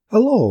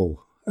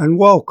Hello, and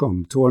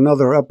welcome to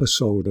another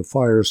episode of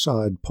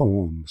Fireside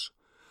Poems.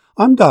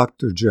 I'm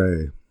Dr.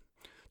 J.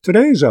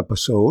 Today's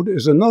episode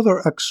is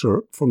another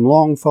excerpt from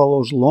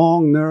Longfellow's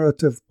long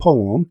narrative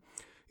poem,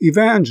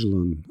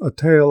 Evangeline, A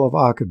Tale of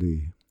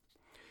Acadie.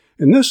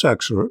 In this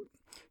excerpt,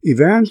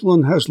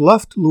 Evangeline has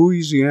left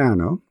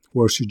Louisiana,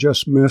 where she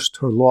just missed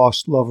her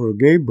lost lover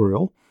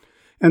Gabriel,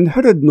 and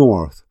headed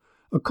north,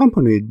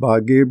 accompanied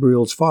by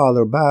Gabriel's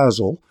father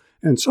Basil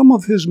and some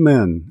of his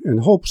men in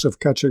hopes of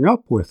catching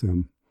up with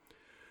him.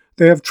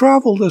 They have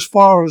traveled as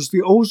far as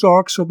the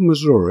Ozarks of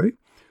Missouri,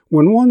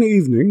 when one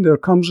evening there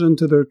comes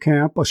into their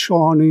camp a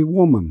Shawnee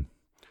woman.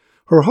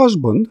 Her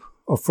husband,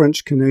 a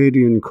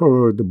French-Canadian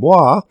coureur de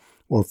bois,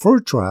 or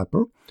fur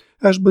trapper,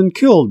 has been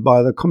killed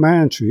by the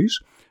Comanches,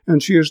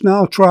 and she is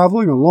now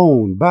traveling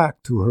alone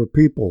back to her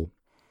people.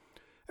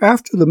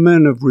 After the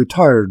men have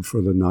retired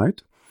for the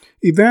night,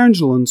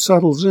 Evangeline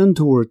settles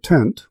into her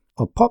tent,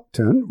 a pup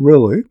tent,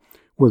 really,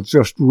 with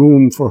just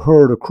room for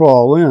her to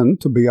crawl in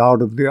to be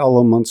out of the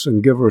elements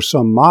and give her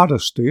some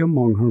modesty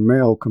among her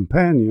male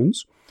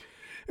companions,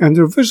 and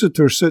their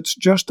visitor sits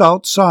just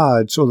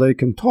outside so they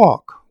can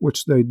talk,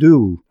 which they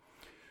do.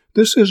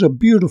 This is a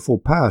beautiful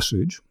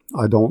passage,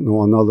 I don't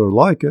know another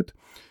like it,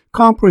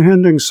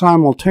 comprehending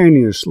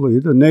simultaneously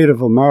the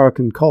Native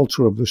American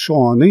culture of the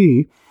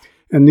Shawnee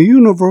and the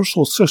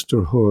universal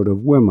sisterhood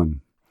of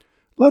women.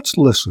 Let's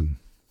listen.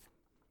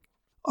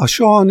 A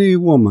Shawnee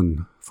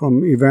Woman,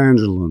 from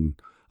Evangeline,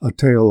 A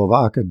Tale of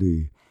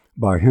Acadie,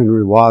 by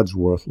Henry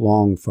Wadsworth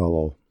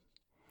Longfellow.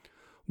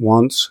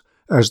 Once,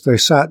 as they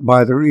sat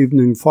by their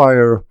evening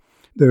fire,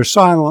 there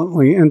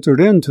silently entered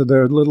into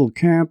their little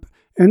camp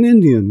an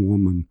Indian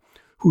woman,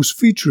 whose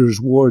features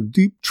wore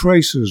deep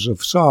traces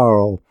of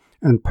sorrow,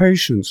 and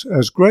patience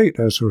as great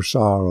as her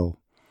sorrow.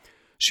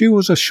 She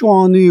was a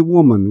Shawnee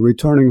woman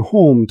returning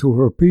home to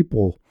her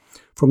people,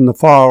 from the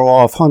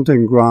far-off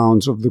hunting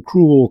grounds of the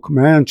cruel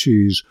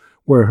Comanches,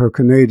 where her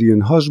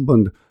Canadian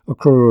husband, a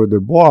coureur de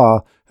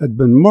bois, had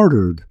been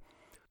murdered.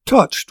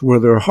 Touched were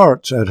their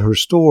hearts at her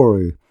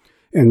story,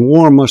 and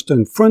warmest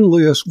and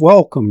friendliest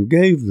welcome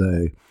gave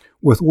they,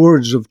 with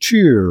words of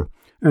cheer,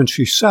 and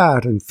she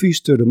sat and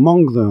feasted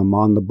among them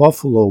on the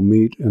buffalo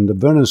meat and the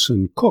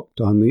venison cooked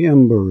on the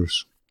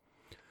embers.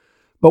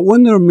 But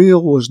when their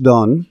meal was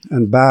done,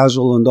 and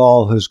Basil and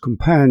all his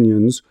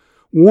companions,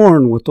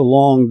 worn with the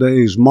long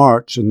day's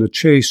march and the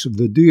chase of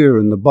the deer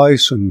and the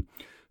bison,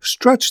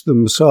 stretched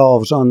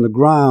themselves on the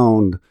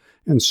ground,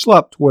 and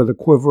slept where the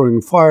quivering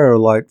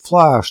firelight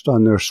flashed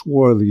on their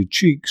swarthy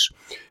cheeks,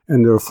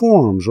 and their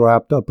forms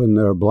wrapped up in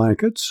their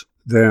blankets.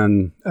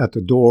 Then, at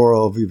the door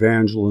of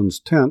Evangeline's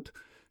tent,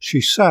 she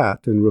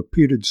sat and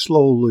repeated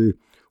slowly,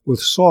 with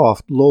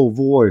soft, low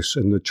voice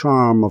and the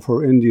charm of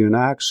her Indian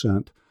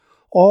accent,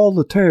 all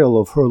the tale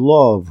of her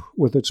love,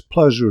 with its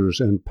pleasures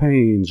and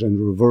pains and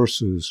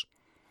reverses.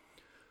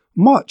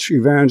 Much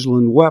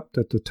Evangeline wept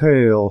at the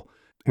tale,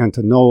 and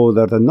to know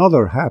that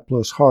another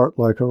hapless heart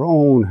like her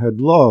own had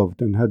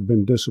loved and had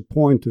been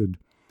disappointed.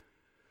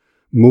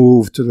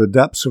 Moved to the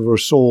depths of her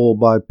soul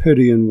by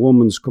pity and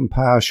woman's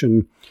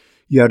compassion,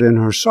 yet in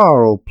her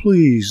sorrow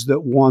pleased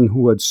that one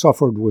who had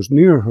suffered was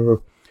near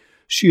her,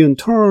 she in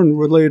turn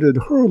related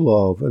her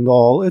love and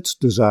all its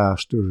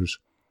disasters.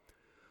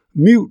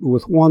 Mute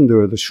with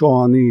wonder the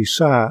Shawnee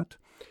sat,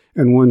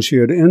 and when she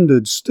had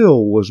ended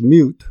still was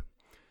mute.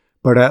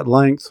 But at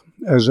length,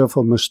 as if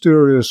a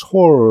mysterious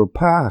horror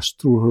passed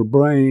through her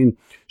brain,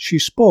 she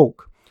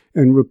spoke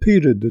and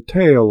repeated the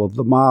tale of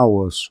the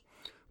Mawus,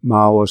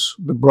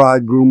 the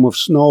bridegroom of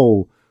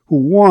snow, who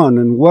won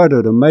and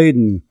wedded a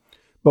maiden,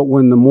 but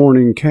when the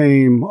morning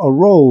came,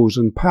 arose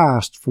and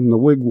passed from the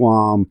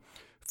wigwam,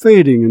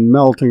 fading and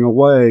melting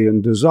away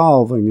and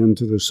dissolving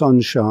into the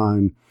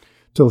sunshine,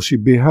 till she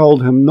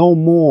beheld him no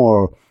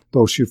more,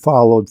 though she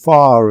followed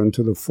far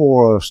into the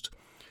forest.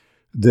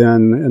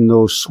 Then, in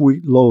those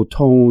sweet low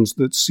tones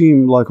that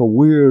seemed like a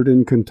weird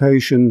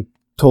incantation,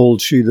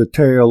 told she the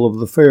tale of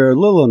the fair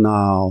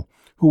Lilinow,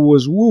 who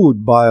was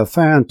wooed by a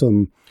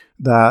phantom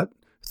that,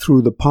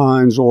 through the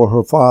pines o'er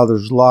her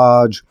father's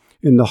lodge,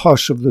 in the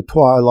hush of the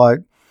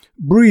twilight,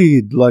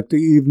 breathed like the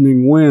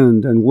evening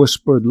wind and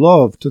whispered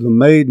love to the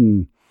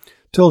maiden,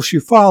 till she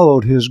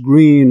followed his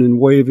green and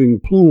waving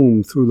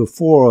plume through the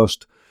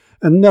forest,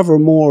 and never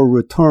more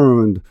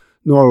returned,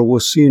 nor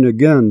was seen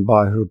again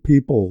by her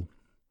people.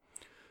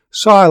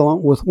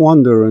 Silent with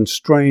wonder and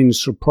strange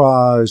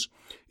surprise,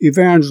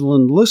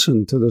 Evangeline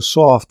listened to the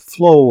soft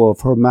flow of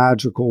her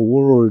magical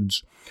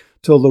words,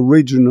 till the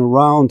region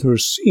around her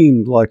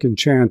seemed like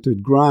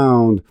enchanted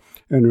ground,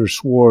 and her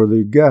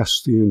swarthy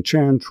guest the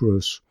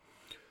enchantress.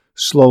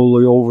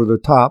 Slowly over the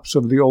tops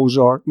of the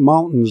Ozark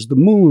Mountains the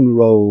moon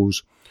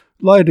rose,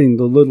 lighting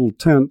the little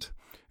tent,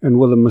 and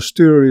with a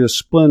mysterious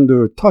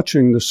splendor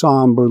touching the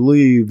somber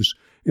leaves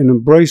and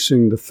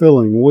embracing the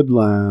filling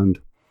woodland.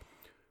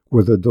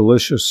 With a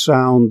delicious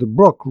sound the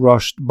brook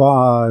rushed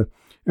by,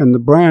 and the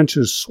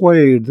branches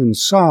swayed and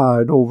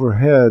sighed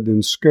overhead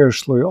in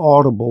scarcely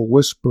audible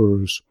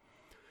whispers.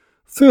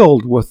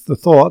 Filled with the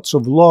thoughts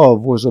of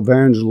love was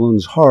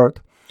Evangeline's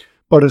heart,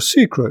 but a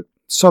secret,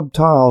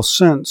 subtile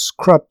sense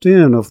crept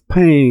in of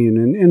pain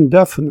and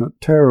indefinite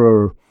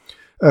terror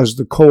as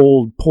the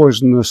cold,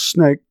 poisonous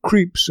snake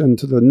creeps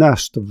into the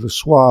nest of the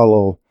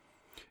swallow.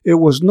 It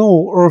was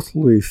no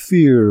earthly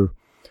fear.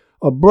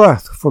 A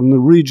breath from the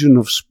region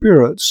of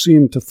spirit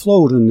seemed to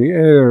float in the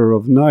air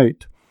of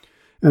night,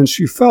 and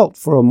she felt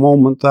for a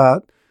moment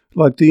that,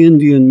 like the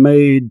Indian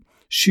maid,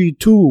 she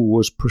too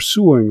was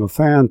pursuing a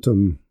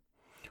phantom.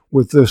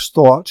 With this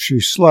thought she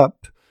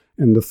slept,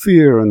 and the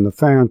fear and the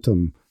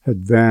phantom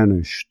had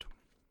vanished.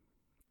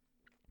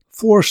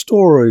 4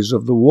 stories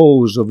of the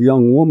woes of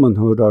young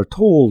womanhood are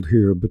told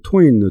here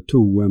between the 2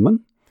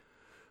 women.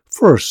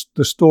 First,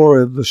 the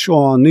story of the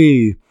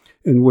Shawnee,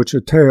 in which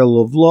a tale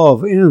of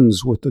love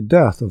ends with the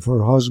death of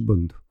her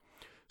husband.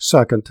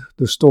 Second,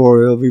 the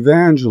story of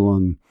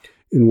Evangeline,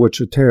 in which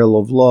a tale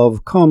of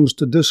love comes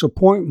to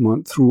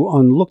disappointment through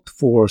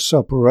unlooked-for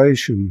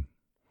separation.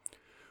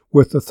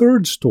 With the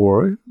third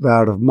story,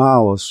 that of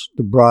Maus,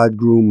 the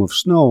bridegroom of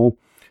snow,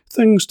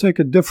 things take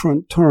a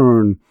different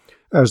turn,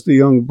 as the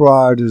young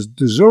bride is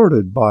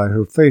deserted by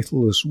her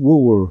faithless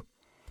wooer.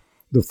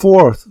 The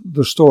fourth,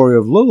 the story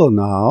of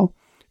Lilinow,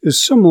 is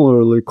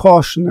similarly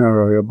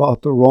cautionary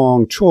about the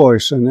wrong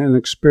choice an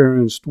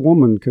inexperienced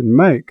woman can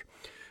make,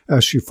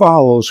 as she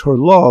follows her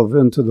love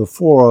into the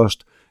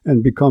forest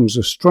and becomes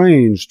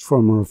estranged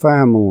from her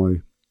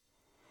family.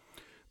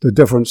 The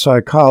different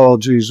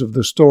psychologies of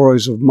the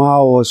stories of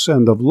Maus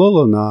and of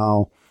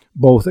Lilinow,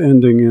 both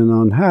ending in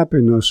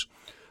unhappiness,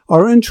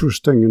 are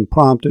interesting and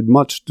prompted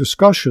much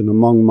discussion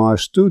among my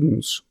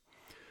students.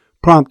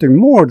 Prompting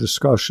more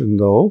discussion,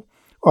 though,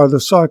 are the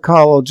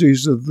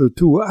psychologies of the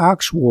 2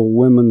 actual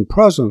women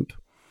present.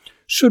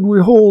 Should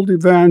we hold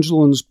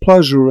Evangeline's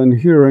pleasure in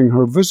hearing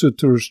her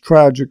visitor's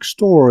tragic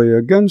story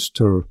against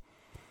her?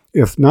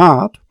 If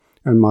not,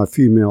 and my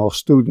female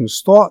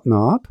students thought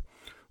not,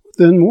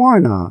 then why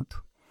not?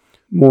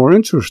 More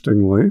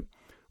interestingly,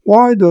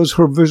 why does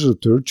her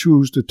visitor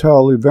choose to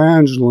tell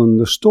Evangeline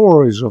the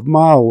stories of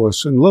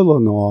Maus and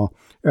Lilinow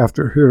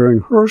after hearing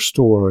her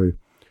story?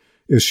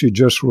 Is she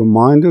just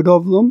reminded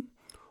of them?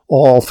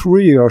 All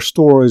 3 are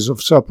stories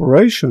of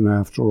separation,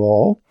 after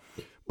all.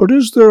 But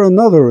is there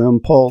another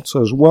impulse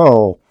as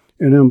well,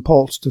 an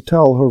impulse to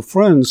tell her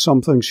friend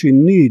something she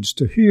needs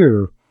to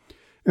hear?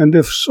 And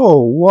if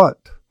so,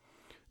 what?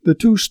 The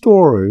 2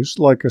 stories,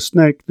 like a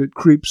snake that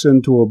creeps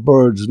into a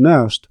bird's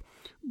nest,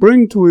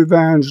 bring to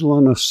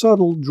Evangeline a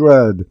subtle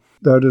dread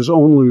that is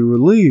only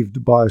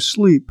relieved by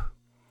sleep.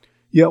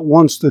 Yet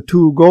once the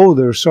 2 go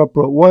their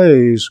separate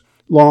ways,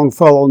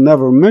 Longfellow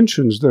never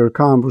mentions their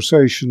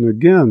conversation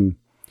again.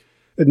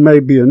 It may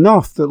be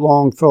enough that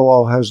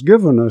Longfellow has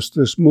given us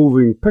this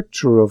moving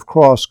picture of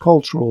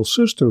cross-cultural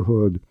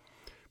sisterhood,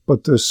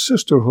 but this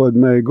sisterhood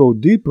may go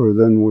deeper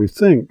than we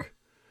think.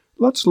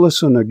 Let's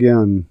listen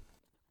again.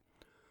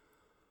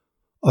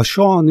 A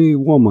Shawnee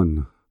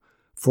Woman,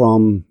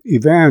 from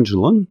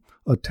Evangeline,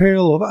 A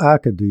Tale of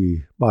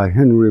Acadie by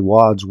Henry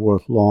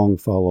Wadsworth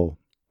Longfellow.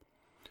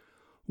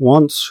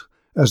 Once,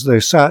 as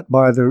they sat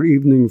by their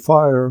evening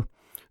fire,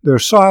 there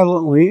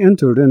silently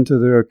entered into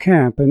their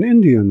camp an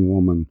Indian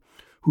woman,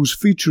 whose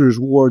features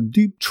wore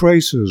deep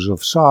traces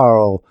of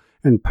sorrow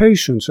and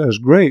patience as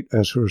great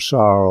as her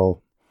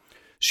sorrow.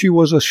 She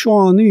was a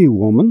Shawnee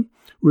woman,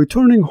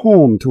 returning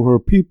home to her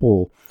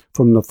people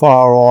from the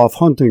far-off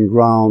hunting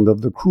ground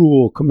of the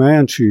cruel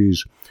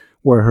Comanches,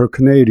 where her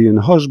Canadian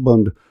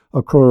husband,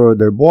 a coureur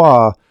de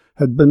bois,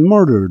 had been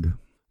murdered.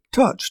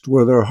 Touched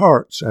were their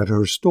hearts at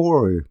her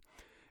story,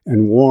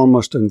 and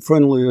warmest and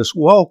friendliest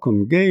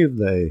welcome gave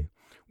they,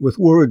 with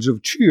words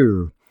of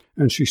cheer,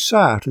 and she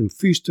sat and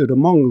feasted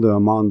among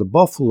them on the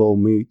buffalo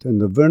meat and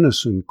the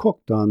venison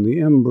cooked on the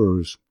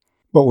embers.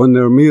 But when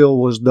their meal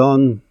was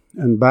done,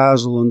 and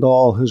Basil and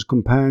all his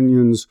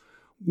companions,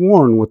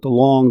 worn with the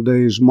long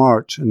day's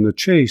march and the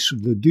chase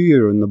of the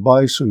deer and the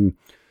bison,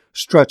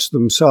 stretched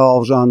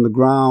themselves on the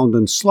ground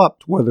and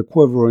slept where the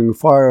quivering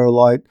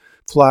firelight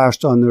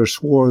flashed on their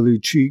swarthy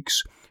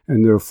cheeks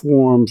and their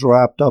forms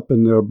wrapped up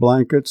in their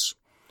blankets.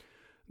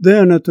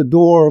 Then at the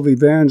door of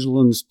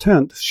Evangeline's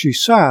tent she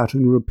sat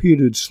and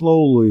repeated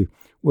slowly,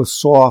 with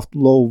soft,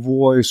 low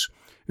voice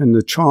and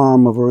the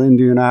charm of her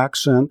Indian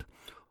accent,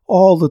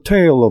 all the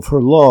tale of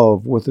her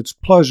love with its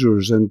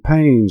pleasures and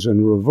pains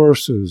and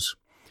reverses.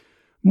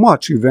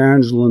 Much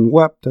Evangeline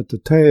wept at the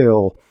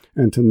tale,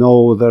 and to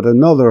know that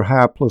another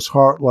hapless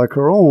heart like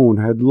her own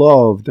had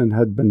loved and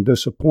had been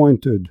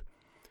disappointed.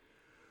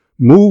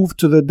 Moved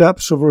to the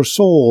depths of her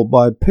soul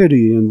by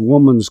pity and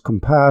woman's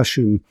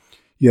compassion,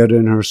 yet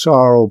in her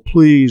sorrow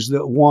pleased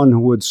that one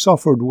who had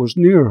suffered was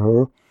near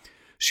her,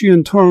 she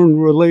in turn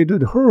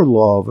related her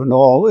love and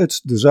all its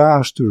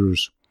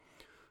disasters.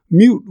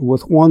 Mute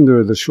with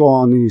wonder the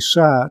Shawnee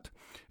sat,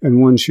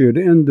 and when she had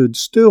ended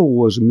still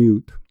was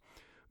mute.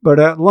 But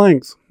at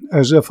length,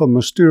 as if a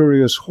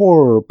mysterious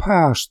horror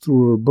passed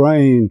through her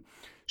brain,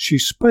 she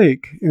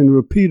spake and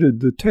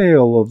repeated the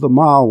tale of the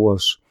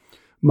Maus,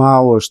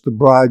 the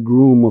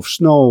bridegroom of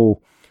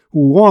snow,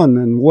 who won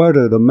and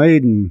wedded a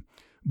maiden,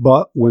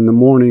 but when the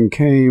morning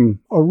came,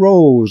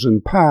 arose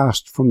and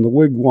passed from the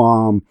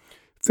wigwam,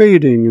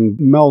 fading and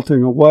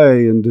melting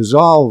away and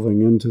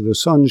dissolving into the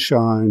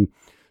sunshine,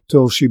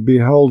 till she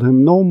beheld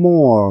him no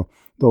more,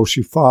 though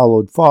she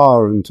followed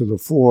far into the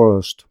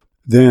forest.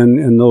 Then,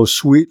 in those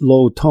sweet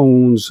low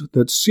tones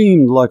that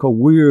seemed like a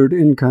weird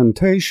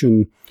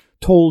incantation,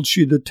 told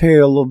she the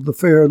tale of the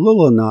fair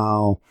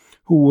Lilinow,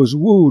 who was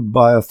wooed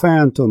by a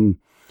phantom,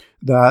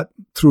 that,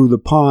 through the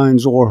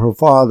pines o'er her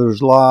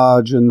father's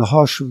lodge, in the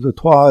hush of the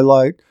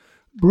twilight,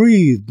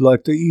 breathed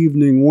like the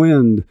evening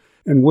wind,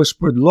 and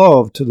whispered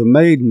love to the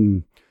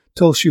maiden,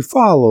 till she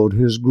followed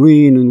his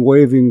green and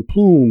waving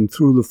plume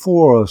through the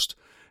forest,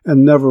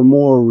 and never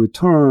more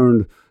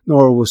returned,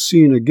 nor was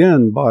seen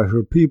again by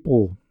her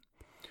people.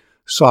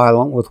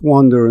 Silent with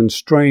wonder and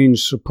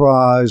strange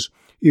surprise,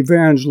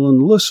 Evangeline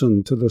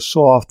listened to the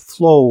soft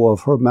flow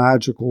of her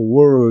magical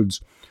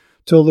words,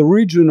 till the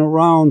region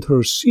around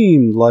her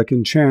seemed like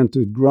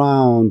enchanted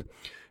ground,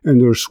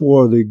 and her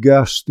swarthy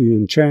guest the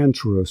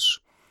enchantress.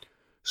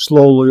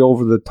 Slowly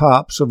over the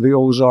tops of the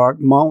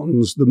Ozark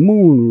Mountains the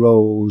moon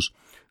rose,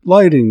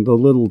 lighting the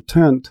little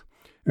tent,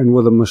 and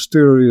with a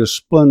mysterious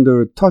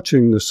splendor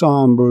touching the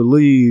somber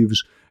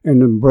leaves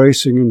and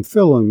embracing and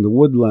filling the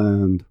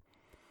woodland.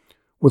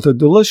 With a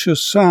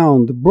delicious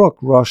sound the brook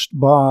rushed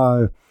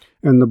by,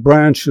 and the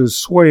branches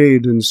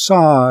swayed and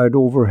sighed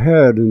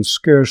overhead in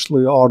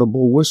scarcely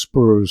audible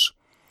whispers.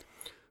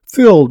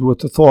 Filled with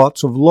the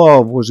thoughts of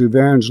love was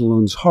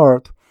Evangeline's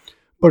heart,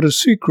 but a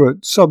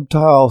secret,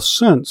 subtile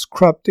sense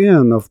crept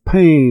in of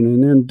pain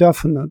and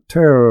indefinite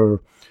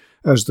terror,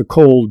 as the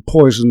cold,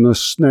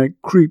 poisonous snake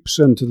creeps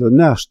into the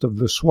nest of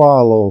the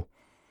swallow.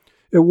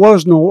 It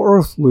was no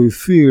earthly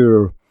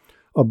fear.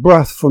 A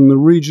breath from the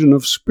region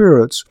of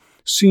spirits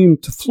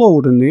seemed to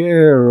float in the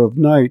air of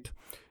night,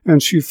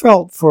 and she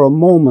felt for a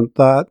moment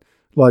that,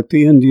 like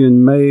the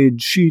Indian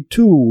maid, she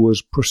too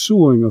was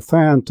pursuing a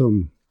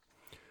phantom.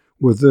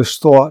 With this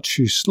thought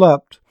she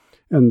slept,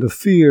 and the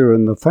fear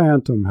and the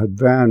phantom had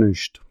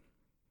vanished.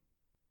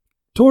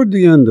 Toward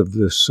the end of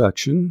this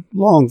section,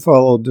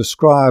 Longfellow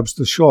describes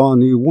the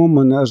Shawnee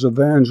woman as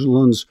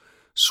Evangeline's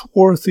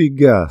swarthy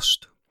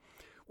guest.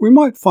 We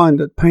might find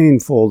it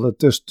painful that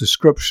this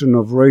description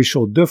of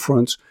racial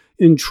difference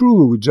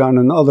intrudes on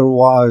an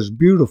otherwise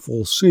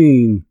beautiful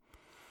scene.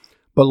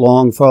 But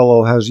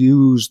Longfellow has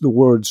used the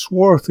word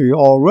swarthy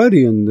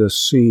already in this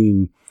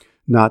scene,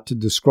 not to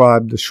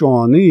describe the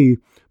Shawnee,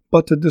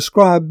 but to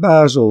describe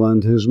Basil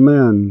and his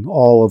men,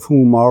 all of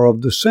whom are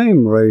of the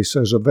same race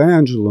as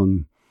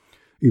Evangeline.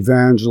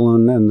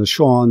 Evangeline and the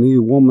Shawnee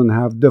woman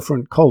have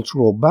different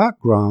cultural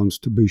backgrounds,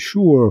 to be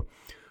sure,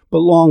 but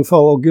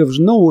Longfellow gives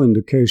no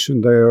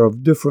indication they are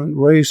of different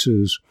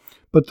races,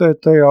 but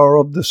that they are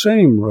of the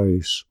same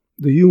race,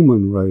 the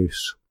human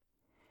race.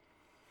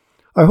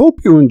 I hope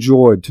you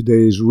enjoyed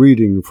today's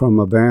reading from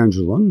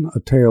Evangeline, A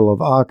Tale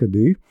of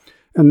Acadie,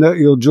 and that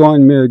you'll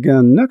join me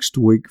again next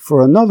week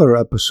for another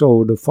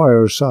episode of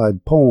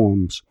Fireside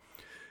Poems.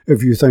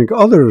 If you think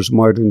others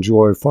might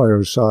enjoy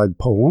fireside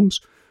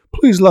poems,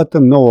 please let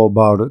them know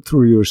about it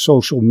through your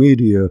social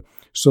media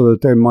so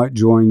that they might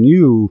join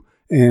you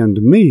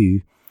and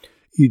me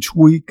each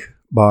week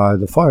by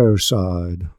the fireside.